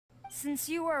Since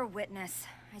you are a witness,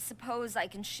 I suppose I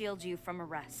can shield you from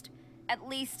arrest. At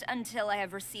least until I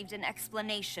have received an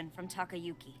explanation from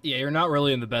Takayuki. Yeah, you're not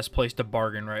really in the best place to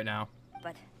bargain right now.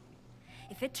 But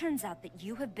if it turns out that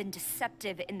you have been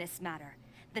deceptive in this matter,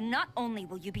 then not only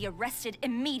will you be arrested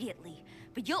immediately,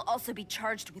 but you'll also be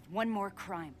charged with one more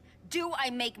crime. Do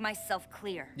I make myself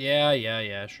clear?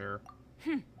 Yeah, sure.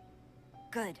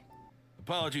 Good.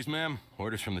 Apologies, ma'am.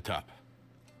 Orders from the top.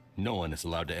 No one is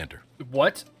allowed to enter.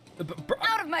 What?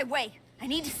 Out of my way! I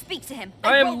need to speak to him.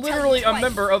 I am literally a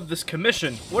member of this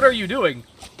commission. What are you doing?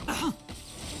 I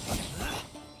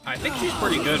think she's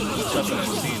pretty good for the stuff that I've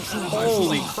seen.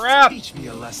 Holy crap! Teach me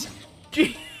a lesson.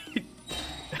 Gee.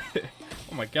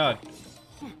 Oh my god.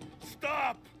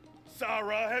 Stop!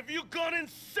 Sarah, have you gone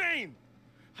insane?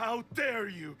 How dare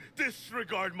you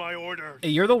disregard my orders? Hey,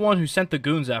 you're the one who sent the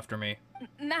goons after me.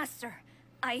 Master,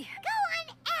 Go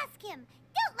on, ask him.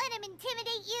 Don't let him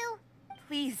intimidate you.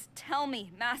 Please tell me,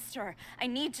 Master. I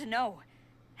need to know.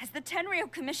 Has the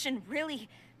Tenryou Commission really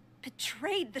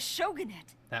betrayed the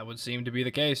Shogunate? That would seem to be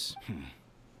the case.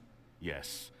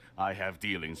 Yes, I have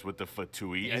dealings with the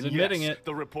Fatui, He's and admitting yes, it.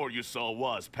 the report you saw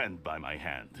was penned by my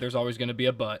hand. There's always going to be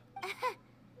a but.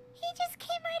 He just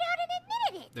came right out and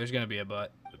admitted it. There's going to be a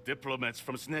but. The diplomats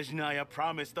from Snezhnaya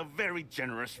promised a very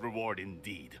generous reward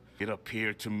indeed. It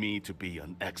appeared to me to be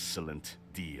an excellent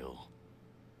deal.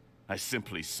 I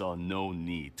simply saw no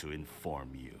need to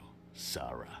inform you,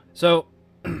 Sarah. So,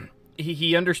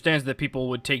 he understands that people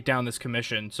would take down this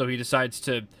commission, so he decides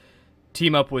to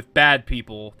team up with bad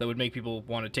people that would make people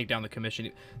want to take down the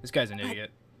commission. This guy's an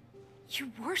idiot.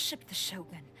 You worship the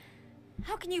Shogun.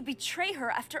 How can you betray her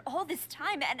after all this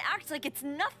time and act like it's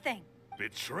nothing?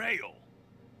 Betrayal?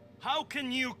 How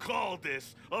can you call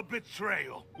this a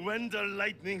betrayal? When the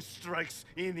lightning strikes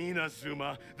in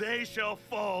Inazuma, they shall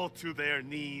fall to their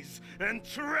knees and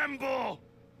tremble,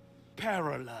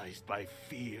 paralyzed by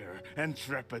fear and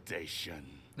trepidation.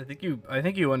 I think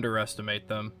you underestimate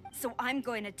them. So I'm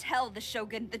going to tell the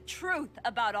Shogun the truth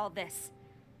about all this.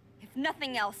 If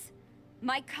nothing else,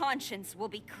 my conscience will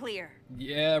be clear.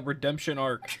 Yeah, redemption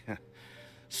arc.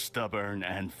 Stubborn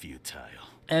and futile.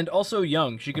 And also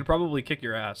young. She could probably kick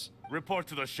your ass. Report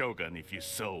to the Shogun if you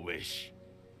so wish.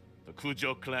 The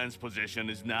Kujou Clan's position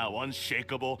is now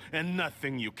unshakable, and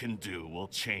nothing you can do will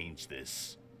change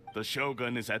this. The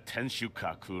Shogun is at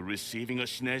Tenshukaku receiving a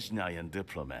Snezhnayan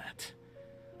diplomat.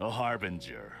 A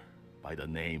harbinger by the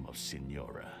name of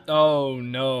Signora. Oh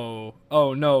no.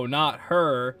 Oh no, not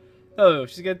her. Oh,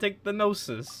 she's gonna take the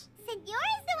Gnosis.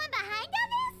 Signora's the one behind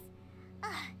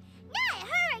all this? Not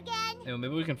her again. Yeah,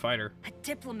 maybe we can fight her. A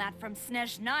diplomat from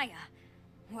Snezhnaya.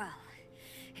 Well,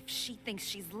 if she thinks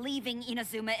she's leaving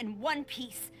Inazuma in one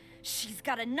piece, she's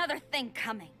got another thing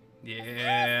coming.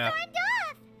 Yeah. Stormed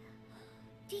off.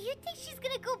 Do you think she's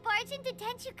gonna go barge into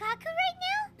Tenshukaku right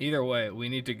now? Either way, we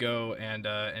need to go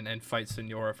and fight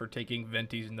Signora for taking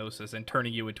Venti's Gnosis and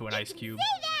turning you into an ice cube.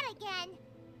 Say that again.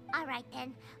 All right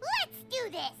then, let's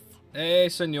do this. Hey,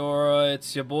 Signora,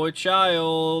 it's your boy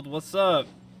Child. What's up?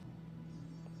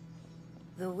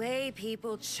 The way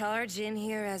people charge in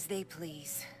here as they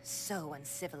please. So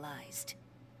uncivilized.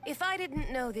 If I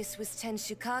didn't know this was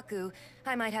Tenshukaku,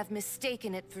 I might have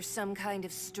mistaken it for some kind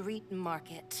of street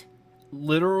market.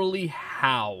 Literally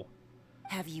how?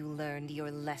 Have you learned your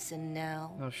lesson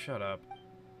now? Oh, shut up.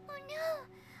 Oh no,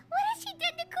 what has she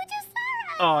done to Kujou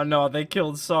Sarah? Oh no, they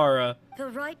killed Sarah. The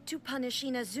right to punish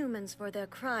Inazumans for their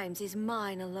crimes is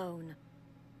mine alone.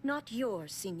 Not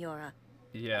yours, Signora.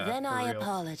 Yeah, Then for I real.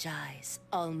 apologize,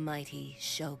 Almighty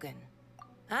Shogun.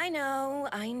 I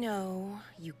know,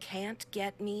 you can't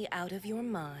get me out of your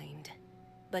mind.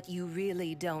 But you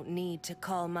really don't need to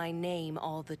call my name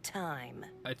all the time.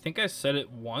 I think I said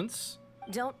it once.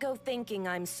 Don't go thinking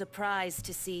I'm surprised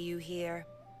to see you here.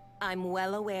 I'm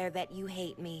well aware that you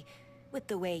hate me, with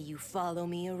the way you follow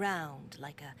me around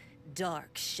like a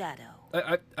dark shadow.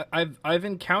 I've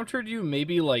encountered you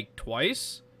maybe like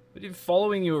twice, but you're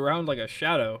following you around like a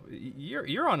shadow.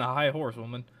 You're on a high horse,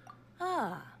 woman.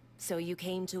 Ah, so you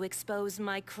came to expose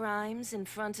my crimes in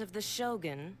front of the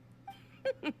Shogun?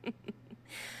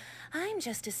 I'm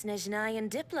just a Snezhnayan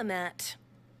diplomat.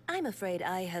 I'm afraid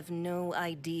I have no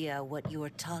idea what you're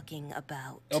talking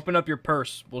about. Open up your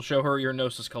purse. We'll show her your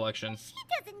Gnosis collection. She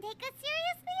doesn't take us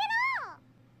seriously at all.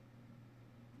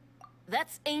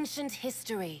 That's ancient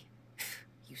history.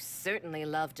 You certainly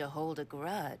love to hold a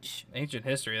grudge. Ancient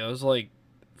history. That was like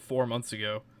 4 months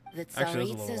ago. The Actually, it was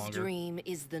a little Tsaritsa's longer. dream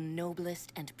is the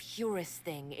noblest and purest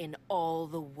thing in all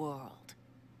the world.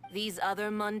 These other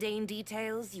mundane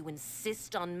details you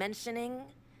insist on mentioning,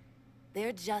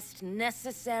 they're just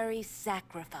necessary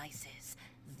sacrifices.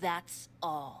 That's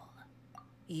all.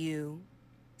 You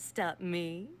stop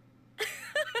me?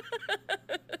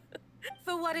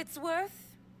 For what it's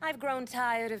worth, I've grown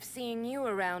tired of seeing you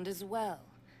around as well.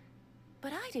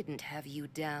 But I didn't have you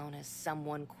down as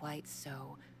someone quite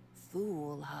so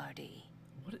foolhardy.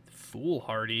 What?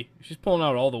 Foolhardy? She's pulling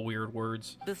out all the weird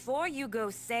words. Before you go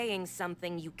saying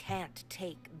something you can't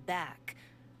take back,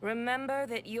 remember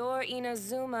that you're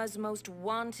Inazuma's most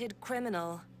wanted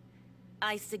criminal.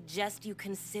 I suggest you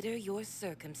consider your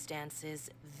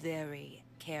circumstances very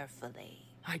carefully.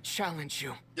 I challenge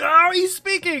you Oh, he's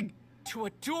speaking! to a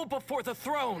duel before the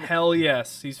throne! Hell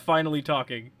yes, he's finally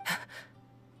talking.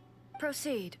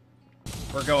 Proceed.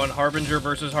 We're going Harbinger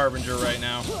versus Harbinger right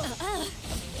now.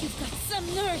 You've got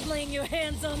some nerve laying your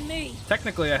hands on me.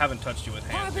 Technically, I haven't touched you with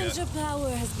hands Harbinger yet. power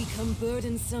has become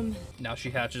burdensome. Now she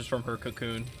hatches from her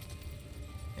cocoon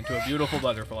into a beautiful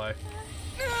butterfly.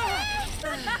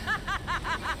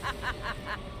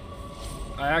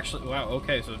 I actually, wow,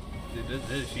 okay, so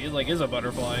she is a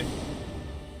butterfly.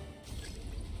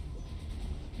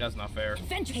 That's not fair.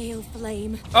 Pale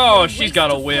flame. Oh, your she's got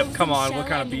a waste whip. of Come on, frozen what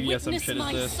kind of shell and BDSM witness shit is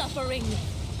my this? Suffering.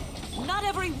 Not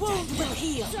every wound will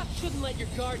heal. Shouldn't let your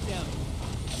guard down.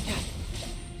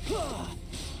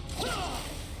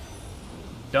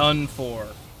 Done for.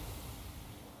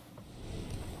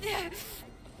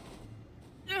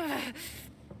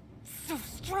 So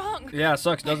strong, Yeah,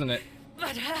 sucks, doesn't it?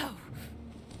 but how?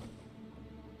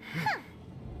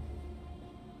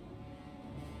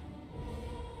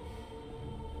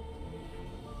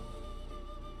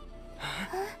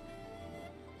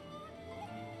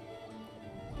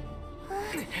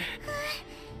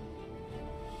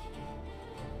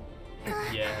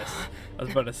 Yes. I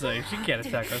was about to say, she can't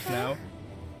attack us now.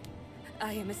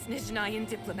 I am a Snizhnayan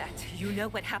diplomat. You know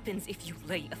what happens if you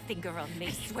lay a finger on me.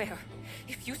 I swear,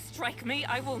 if you strike me,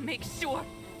 I will make sure.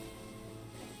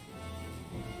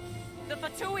 The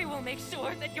Fatui will make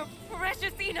sure that your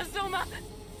precious Inazuma.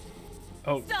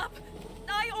 Oh, Stop!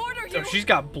 I order you. oh she's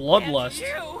got bloodlust.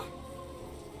 And you,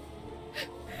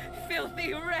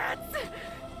 filthy rats,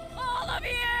 all of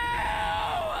you.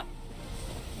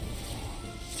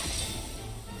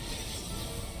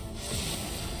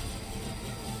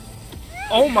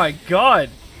 Oh my god!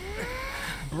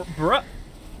 Bruh.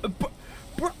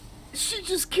 She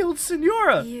just killed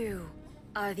Signora! You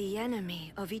are the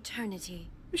enemy of eternity.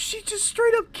 She just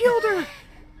straight up killed her!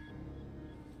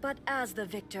 But as the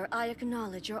victor, I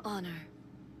acknowledge your honor.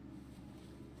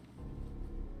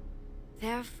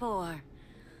 Therefore,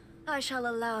 I shall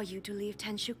allow you to leave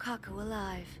Tenshukaku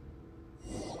alive.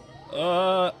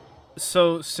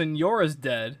 So Signora's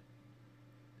dead.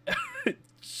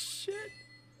 Shit.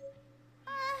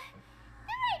 The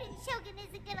Raiden Shogun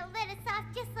isn't gonna let us off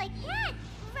just like that,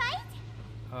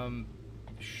 right?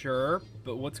 Sure,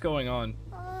 but what's going on?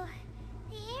 Oh,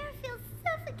 the air feels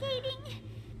suffocating.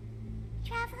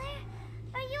 Traveler,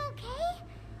 are you okay?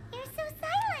 You're so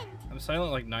silent. I'm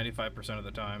silent like 95% of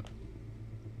the time.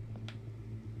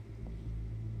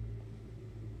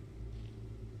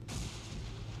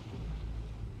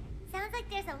 Sounds like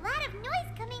there's a lot of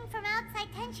noise coming from outside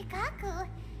Tenshukaku.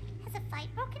 Has a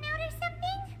fight broken out or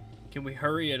something? Can we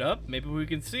hurry it up? Maybe we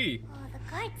can see. Oh,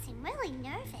 the guards seem really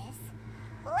nervous.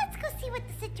 Well, let's go see what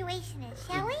the situation is,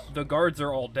 shall we? The guards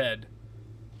are all dead.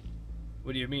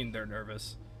 What do you mean they're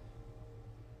nervous?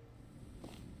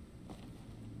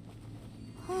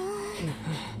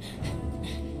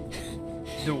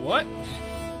 The what?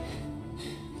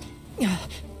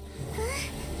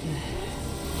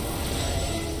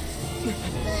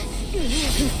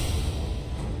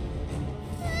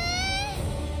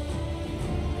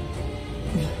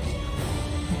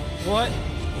 What?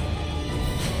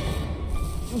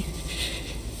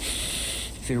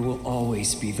 There will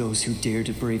always be those who dare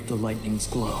to brave the lightning's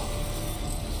glow.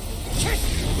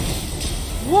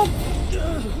 What?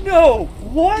 No!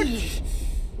 What?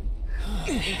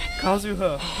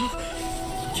 Kazuha.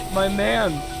 My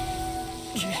man.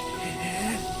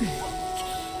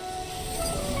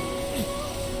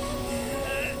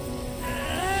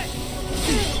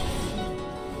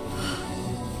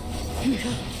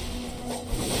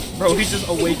 Bro, he just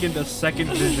awakened a second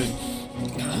vision.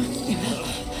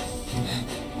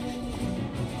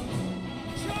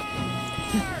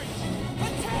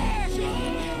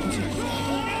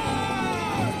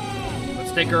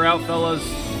 Let's take her out, fellas.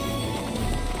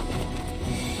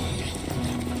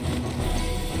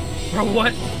 Bro,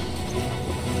 what?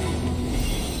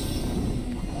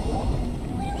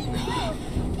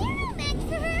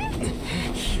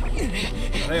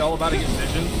 Are they all about to get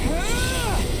vision?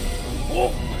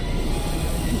 Whoa.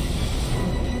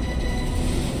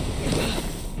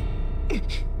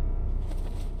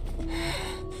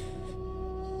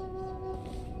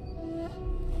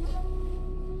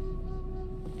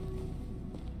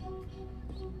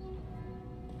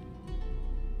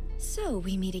 So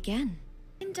we meet again.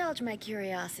 Indulge my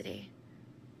curiosity.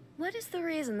 What is the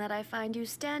reason that I find you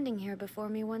standing here before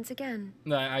me once again?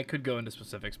 I could go into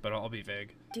specifics, but I'll be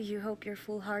vague. Do you hope your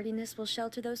foolhardiness will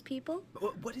shelter those people?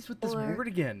 What is with this Or word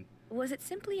again? was it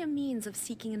simply a means of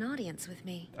seeking an audience with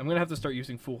me? I'm gonna have to start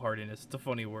using foolhardiness. It's a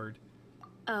funny word.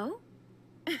 Oh?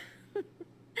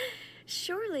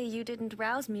 Surely you didn't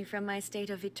rouse me from my state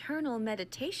of eternal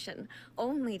meditation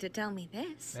only to tell me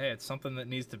this. Hey, it's something that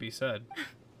needs to be said.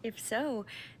 If so,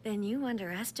 then you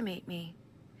underestimate me.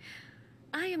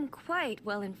 I am quite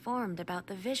well informed about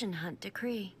the Vision Hunt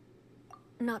decree.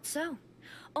 Not so.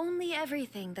 Only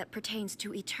everything that pertains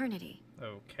to eternity.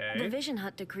 Okay. The Vision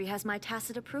Hunt decree has my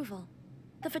tacit approval.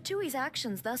 The Fatui's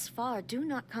actions thus far do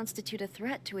not constitute a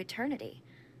threat to eternity.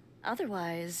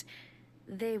 Otherwise,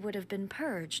 they would have been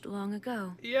purged long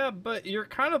ago. Yeah, but you're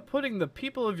kind of putting the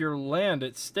people of your land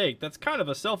at stake. That's kind of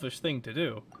a selfish thing to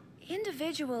do.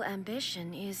 Individual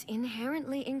ambition is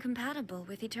inherently incompatible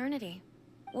with eternity.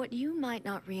 What you might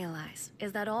not realize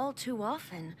is that all too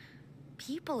often,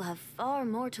 people have far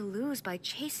more to lose by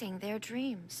chasing their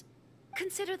dreams.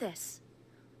 Consider this.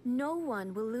 No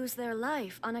one will lose their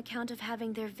life on account of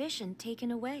having their vision taken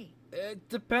away. It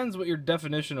depends what your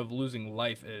definition of losing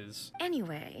life is.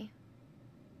 Anyway,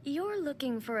 you're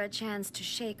looking for a chance to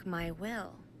shake my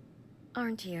will,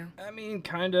 aren't you? I mean,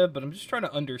 kinda, but I'm just trying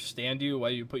to understand you, why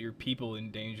you put your people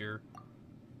in danger.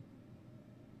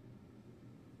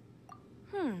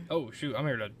 Oh, shoot, I'm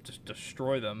here to just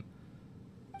destroy them.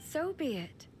 So be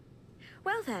it.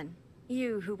 Well then,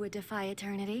 you who would defy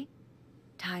eternity,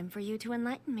 time for you to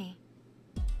enlighten me.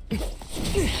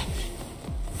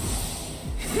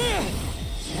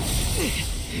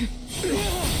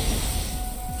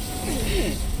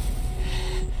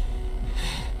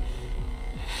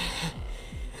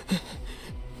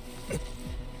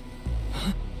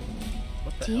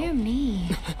 Dear me,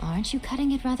 aren't you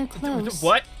cutting it rather close?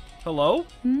 What? Hello?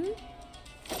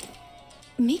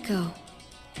 Miko.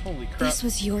 Holy crap. This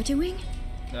was your doing?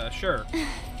 Sure.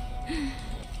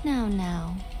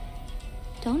 Now.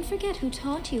 Don't forget who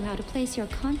taught you how to place your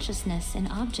consciousness in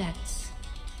objects.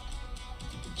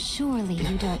 Surely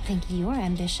you don't think your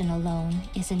ambition alone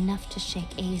is enough to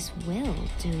shake A's will,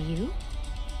 do you?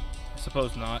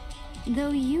 Suppose not. Though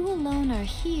you alone are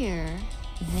here,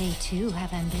 they too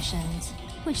have ambitions,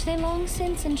 which they long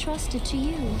since entrusted to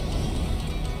you.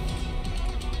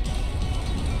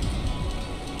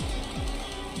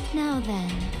 Now then,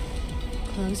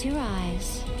 close your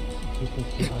eyes.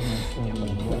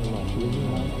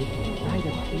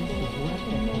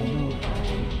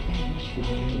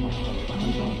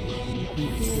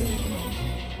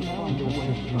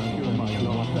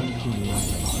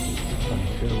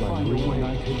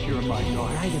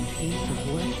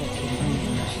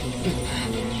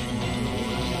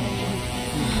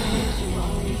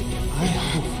 I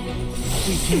hope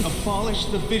we can abolish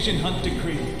the Vision Hunt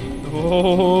decree.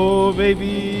 Oh,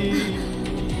 baby.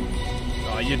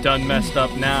 Oh, you done messed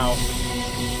up now.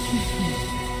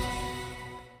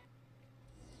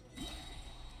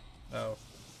 Oh.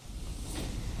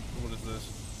 What is this?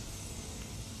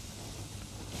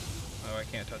 Oh, I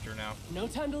can't touch her now. No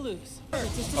time to lose.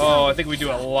 Oh, I think we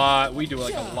do a lot. We do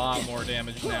like a lot more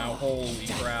damage now. Holy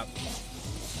crap.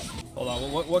 Hold on.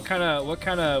 What kind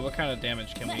of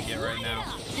damage can we get right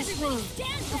now? This wrong.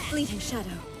 A fleeting shadow.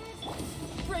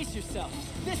 Brace yourself.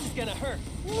 This is gonna hurt.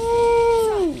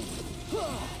 Woo!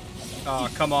 Oh,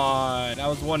 come on. I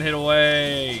was one hit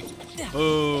away.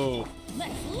 Boo.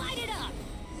 Let's light it up.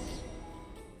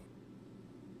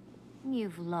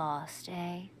 You've lost,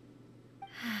 eh?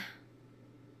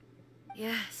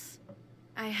 Yes,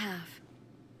 I have.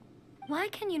 Why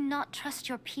can you not trust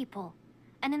your people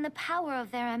and in the power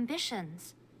of their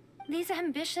ambitions? These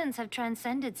ambitions have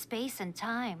transcended space and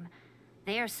time.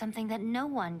 They are something that no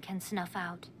one can snuff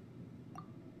out.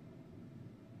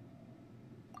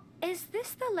 Is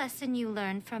this the lesson you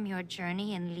learned from your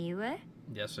journey in Liyue?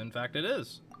 Yes, in fact it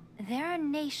is. There are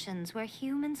nations where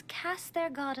humans cast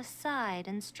their god aside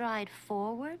and stride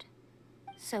forward.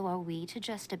 So are we to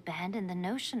just abandon the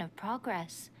notion of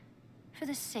progress for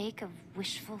the sake of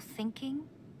wishful thinking?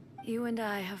 You and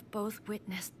I have both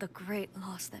witnessed the great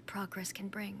loss that progress can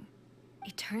bring.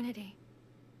 Eternity.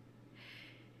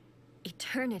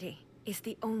 Eternity is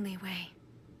the only way.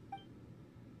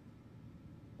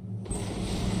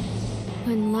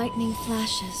 When lightning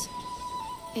flashes,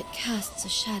 it casts a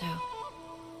shadow.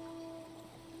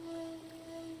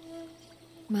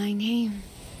 My name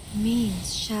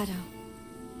means shadow.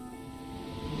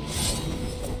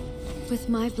 With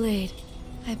my blade,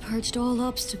 I purged all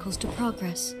obstacles to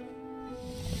progress. .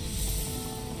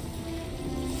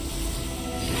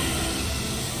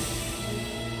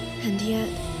 And yet,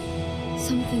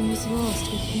 something was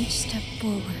lost with each step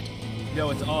forward. Yo,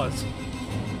 it's Oz.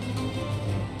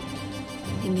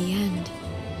 In the end,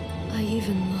 I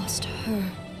even lost her.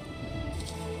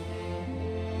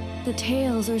 The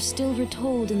tales are still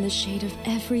retold in the shade of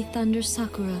every Thunder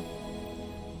Sakura.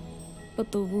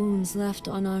 But the wounds left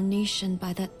on our nation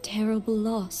by that terrible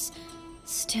loss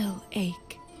still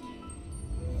ache.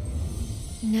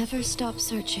 Never stop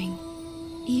searching,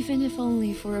 even if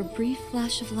only for a brief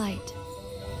flash of light.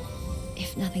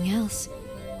 If nothing else,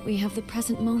 we have the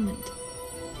present moment.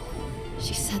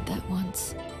 She said that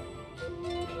once.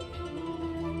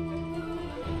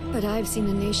 But I've seen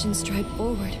a nation stride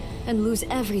forward and lose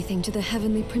everything to the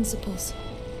heavenly principles.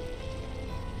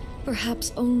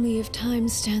 Perhaps only if time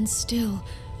stands still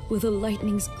will the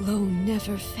lightning's glow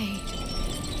never fade.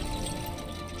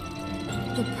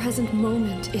 The present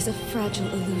moment is a fragile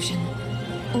illusion.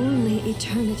 Only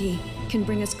eternity can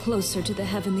bring us closer to the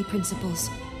heavenly principles.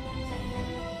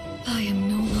 I am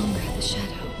no longer the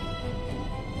shadow.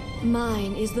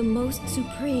 Mine is the most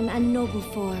supreme and noble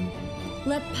form.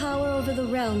 Let power over the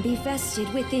realm be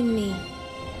vested within me.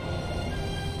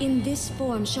 In this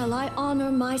form shall I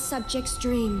honor my subjects'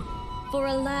 dream, for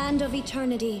a land of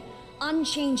eternity,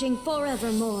 unchanging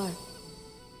forevermore.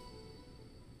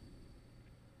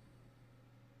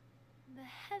 The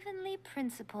heavenly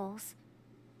principles.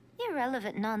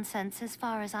 Irrelevant nonsense as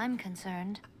far as I'm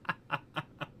concerned.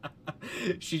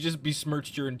 She just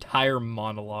besmirched your entire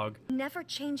monologue.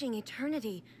 Never-changing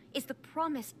eternity is the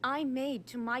promise I made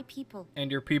to my people.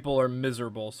 And your people are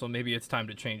miserable, so maybe it's time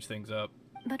to change things up.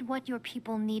 But what your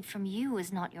people need from you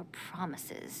is not your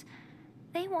promises.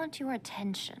 They want your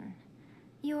attention.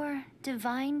 Your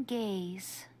divine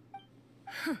gaze.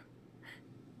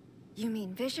 You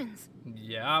mean visions?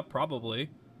 Yeah, probably.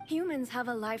 Humans have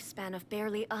a lifespan of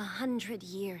barely 100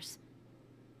 years.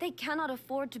 They cannot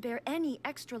afford to bear any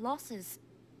extra losses.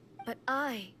 But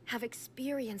I have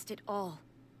experienced it all.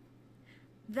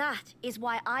 That is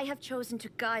why I have chosen to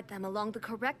guide them along the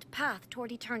correct path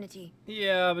toward eternity.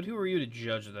 Yeah, but who are you to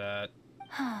judge that?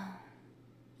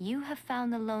 You have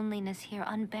found the loneliness here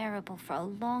unbearable for a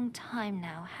long time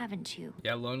now, haven't you?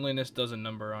 Yeah, loneliness does a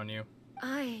number on you.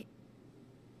 I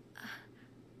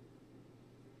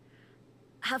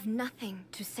have nothing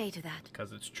to say to that.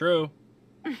 Because it's true.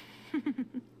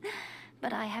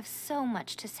 But I have so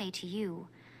much to say to you.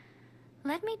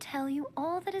 Let me tell you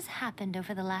all that has happened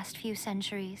over the last few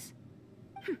centuries.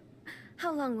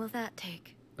 How long will that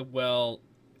take? Well,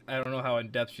 I don't know how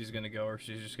in-depth she's going to go, or if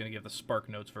she's just going to give the Spark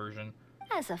Notes version.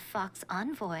 As a Fox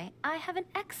envoy, I have an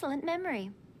excellent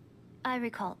memory. I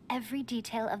recall every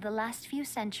detail of the last few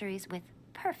centuries with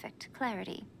perfect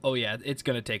clarity. Oh yeah, it's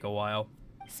going to take a while.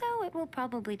 So it will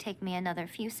probably take me another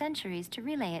few centuries to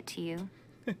relay it to you.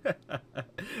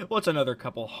 Well, it's another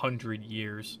couple 100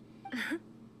 years.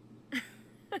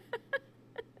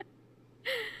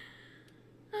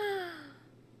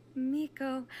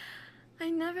 Miko, I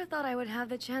never thought I would have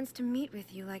the chance to meet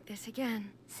with you like this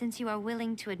again. Since you are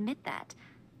willing to admit that,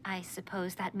 I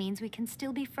suppose that means we can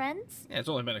still be friends? Yeah, it's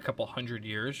only been a couple 100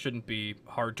 years. Shouldn't be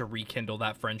hard to rekindle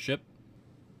that friendship.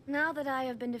 Now that I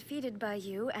have been defeated by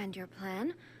you and your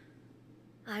plan,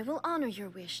 I will honor your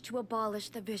wish to abolish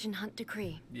the Vision Hunt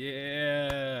Decree.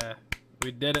 Yeah,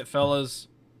 we did it, fellas.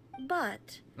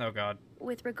 But, oh god,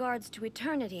 with regards to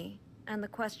eternity, and the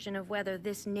question of whether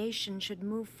this nation should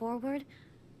move forward,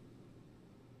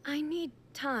 I need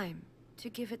time to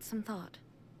give it some thought.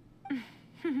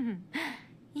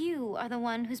 You are the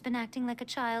one who's been acting like a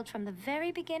child from the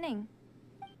very beginning.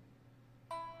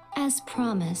 As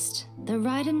promised, the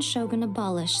Raiden Shogun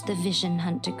abolished the Vision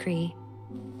Hunt Decree.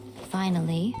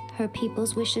 Finally, her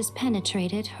people's wishes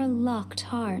penetrated her locked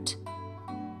heart.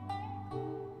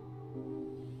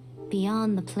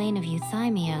 Beyond the Plane of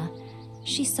Euthymia,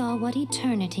 she saw what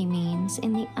eternity means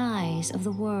in the eyes of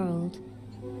the world.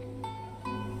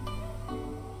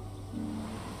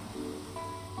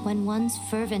 When one's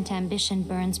fervent ambition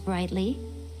burns brightly,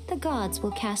 the gods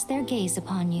will cast their gaze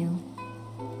upon you.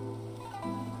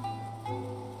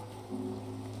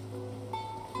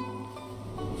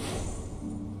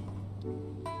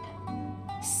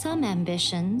 Some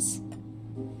ambitions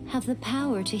have the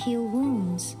power to heal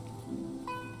wounds,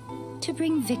 to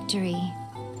bring victory,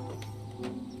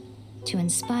 to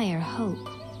inspire hope.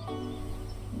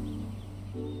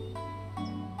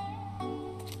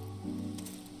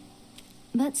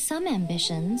 But some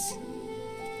ambitions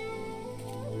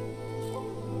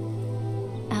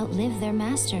outlive their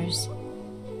masters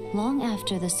long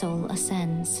after the soul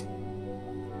ascends.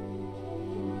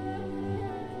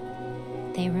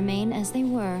 They remain as they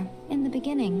were in the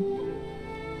beginning.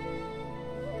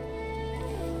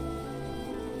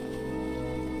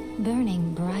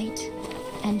 burning bright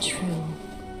and true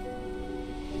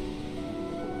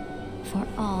for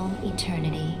all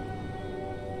eternity.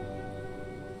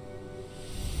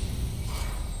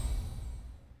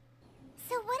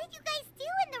 So what did you guys do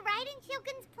in the Raiden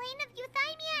Shogun's Plane of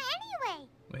Euthymia anyway?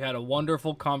 We had a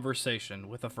wonderful conversation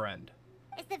with a friend.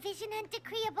 Is the Vision Hunt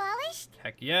decree abolished?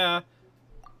 Heck yeah.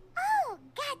 Oh,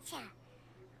 gotcha.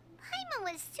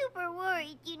 Paimon was super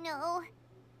worried, you know.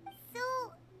 So,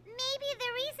 maybe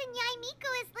the reason Yae Miko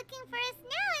is looking for us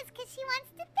now is because she wants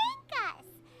to thank us.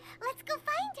 Let's go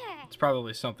find her. It's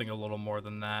probably something a little more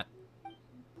than that.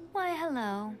 Why,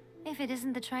 hello. If it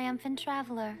isn't the triumphant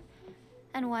traveler.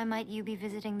 And why might you be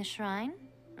visiting the shrine?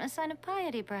 A sign of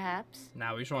piety, perhaps?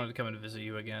 Nah, we just wanted to come and visit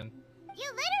you again. You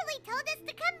literally told us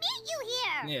to come meet you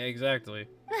here. Yeah, exactly.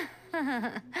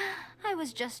 I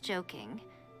was just joking.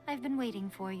 I've been waiting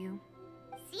for you.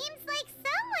 Seems like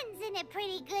someone's in a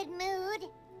pretty good mood.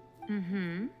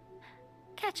 Mm-hmm.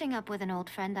 Catching up with an old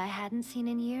friend I hadn't seen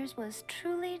in years was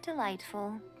truly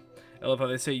delightful. I love how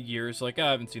they say years, like,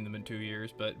 I haven't seen them in 2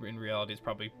 years, but in reality it's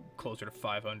probably closer to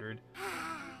 500.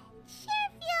 Sure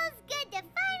feels good to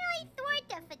finally thwart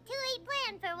the Fatui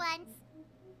plan for once.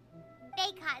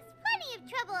 They caused plenty of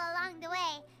trouble along the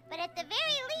way, but at the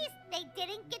very least, they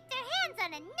didn't get their hands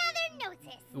on another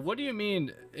notice. What do you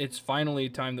mean it's finally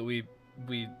time that we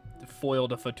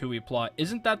foiled a Fatui plot?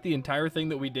 Isn't that the entire thing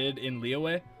that we did in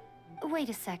Liyue? Wait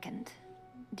a second.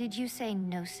 Did you say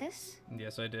gnosis?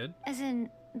 Yes, I did. As in,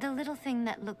 the little thing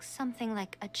that looks something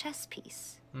like a chess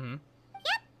piece? Mm-hmm.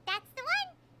 Yep, that's the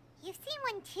one. You've seen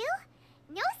one too?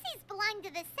 Gnosis belong to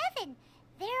the Seven.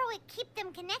 They're what keep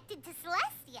them connected to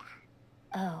Celestia.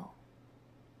 Oh.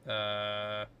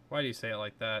 Why do you say it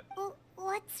like that?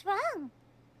 What's wrong?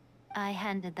 I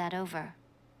handed that over.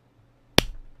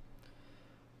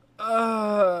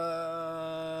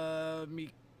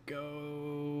 Miko.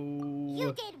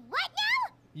 You did what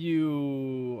now?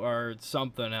 You are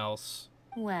something else.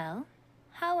 Well,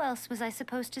 how else was I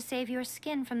supposed to save your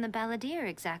skin from the balladeer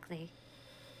exactly?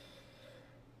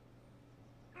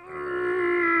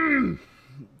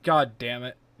 God damn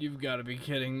it. You've got to be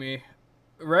kidding me.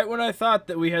 Right when I thought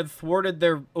that we had thwarted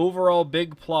their overall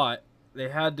big plot, they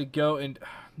had to go and...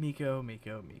 Miko. So,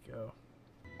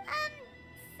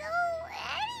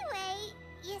 anyway,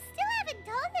 you still haven't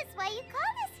told us why you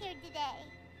called us here today.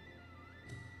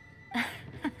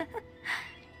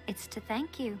 It's to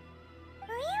thank you.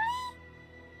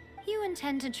 Really? You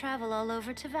intend to travel all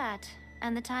over Teyvat,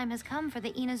 and the time has come for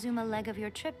the Inazuma leg of your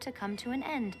trip to come to an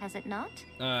end, has it not?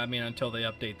 I mean, until they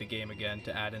update the game again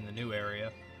to add in the new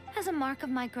area. As a mark of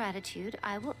my gratitude,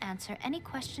 I will answer any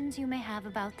questions you may have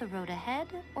about the road ahead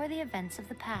or the events of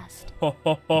the past. Ho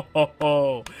ho ho ho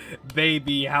ho!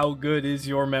 Baby, how good is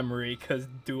your memory? 'Cause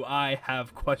do I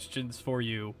have questions for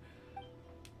you?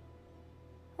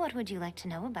 What would you like to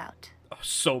know about? Oh,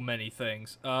 so many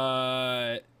things.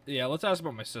 Yeah, let's ask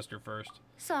about my sister first.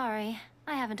 Sorry,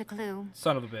 I haven't a clue.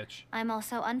 Son of a bitch. I'm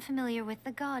also unfamiliar with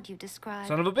the god you described.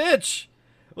 Son of a bitch!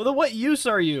 Well, then what use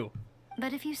are you?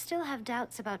 But if you still have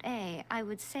doubts about A, I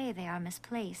would say they are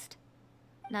misplaced.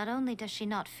 Not only does she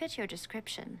not fit your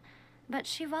description, but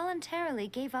she voluntarily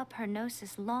gave up her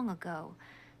gnosis long ago,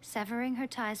 severing her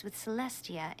ties with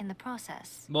Celestia in the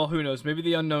process. Well, who knows? Maybe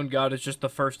the unknown god is just the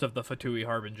first of the Fatui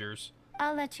harbingers.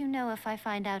 I'll let you know if I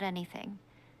find out anything.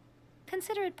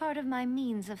 Consider it part of my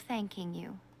means of thanking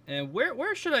you. And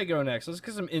where should I go next? Let's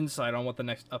get some insight on what the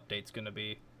next update's gonna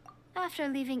be. After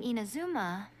leaving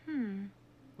Inazuma,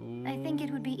 I think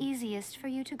it would be easiest for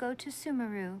you to go to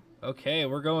Sumeru. Okay,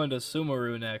 we're going to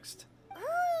Sumeru next.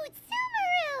 Ooh,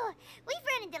 Sumeru! We've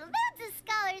run into loads of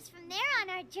scholars from there on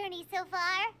our journey so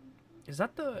far. Is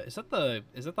that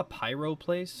the Pyro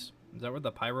place? Is that where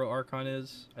the Pyro Archon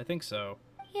is? I think so.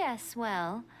 Yes,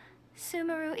 well,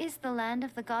 Sumeru is the land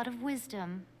of the god of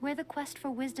wisdom, where the quest for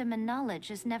wisdom and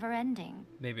knowledge is never-ending.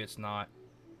 Maybe it's not.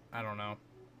 I don't know.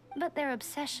 But their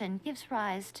obsession gives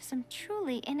rise to some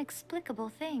truly inexplicable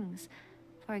things.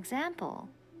 For example,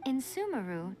 in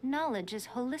Sumeru, knowledge is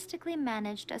holistically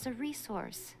managed as a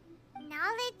resource.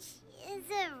 Knowledge is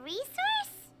a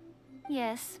resource?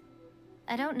 Yes.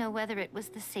 I don't know whether it was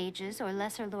the sages or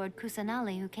Lesser Lord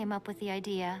Kusanali who came up with the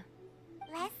idea.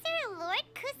 Lesser Lord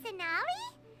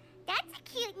Kusanali? That's a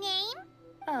cute name.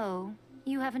 Oh,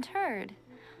 you haven't heard.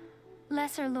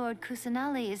 Lesser Lord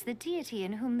Kusanali is the deity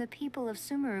in whom the people of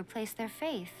Sumeru place their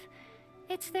faith.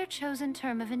 It's their chosen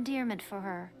term of endearment for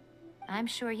her. I'm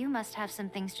sure you must have some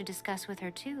things to discuss with her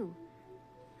too.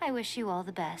 I wish you all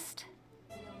the best.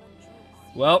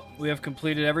 Well, we have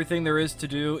completed everything there is to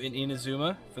do in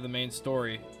Inazuma for the main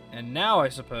story. And now, I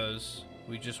suppose,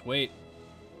 we just wait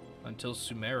until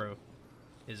Sumeru.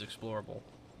 is explorable.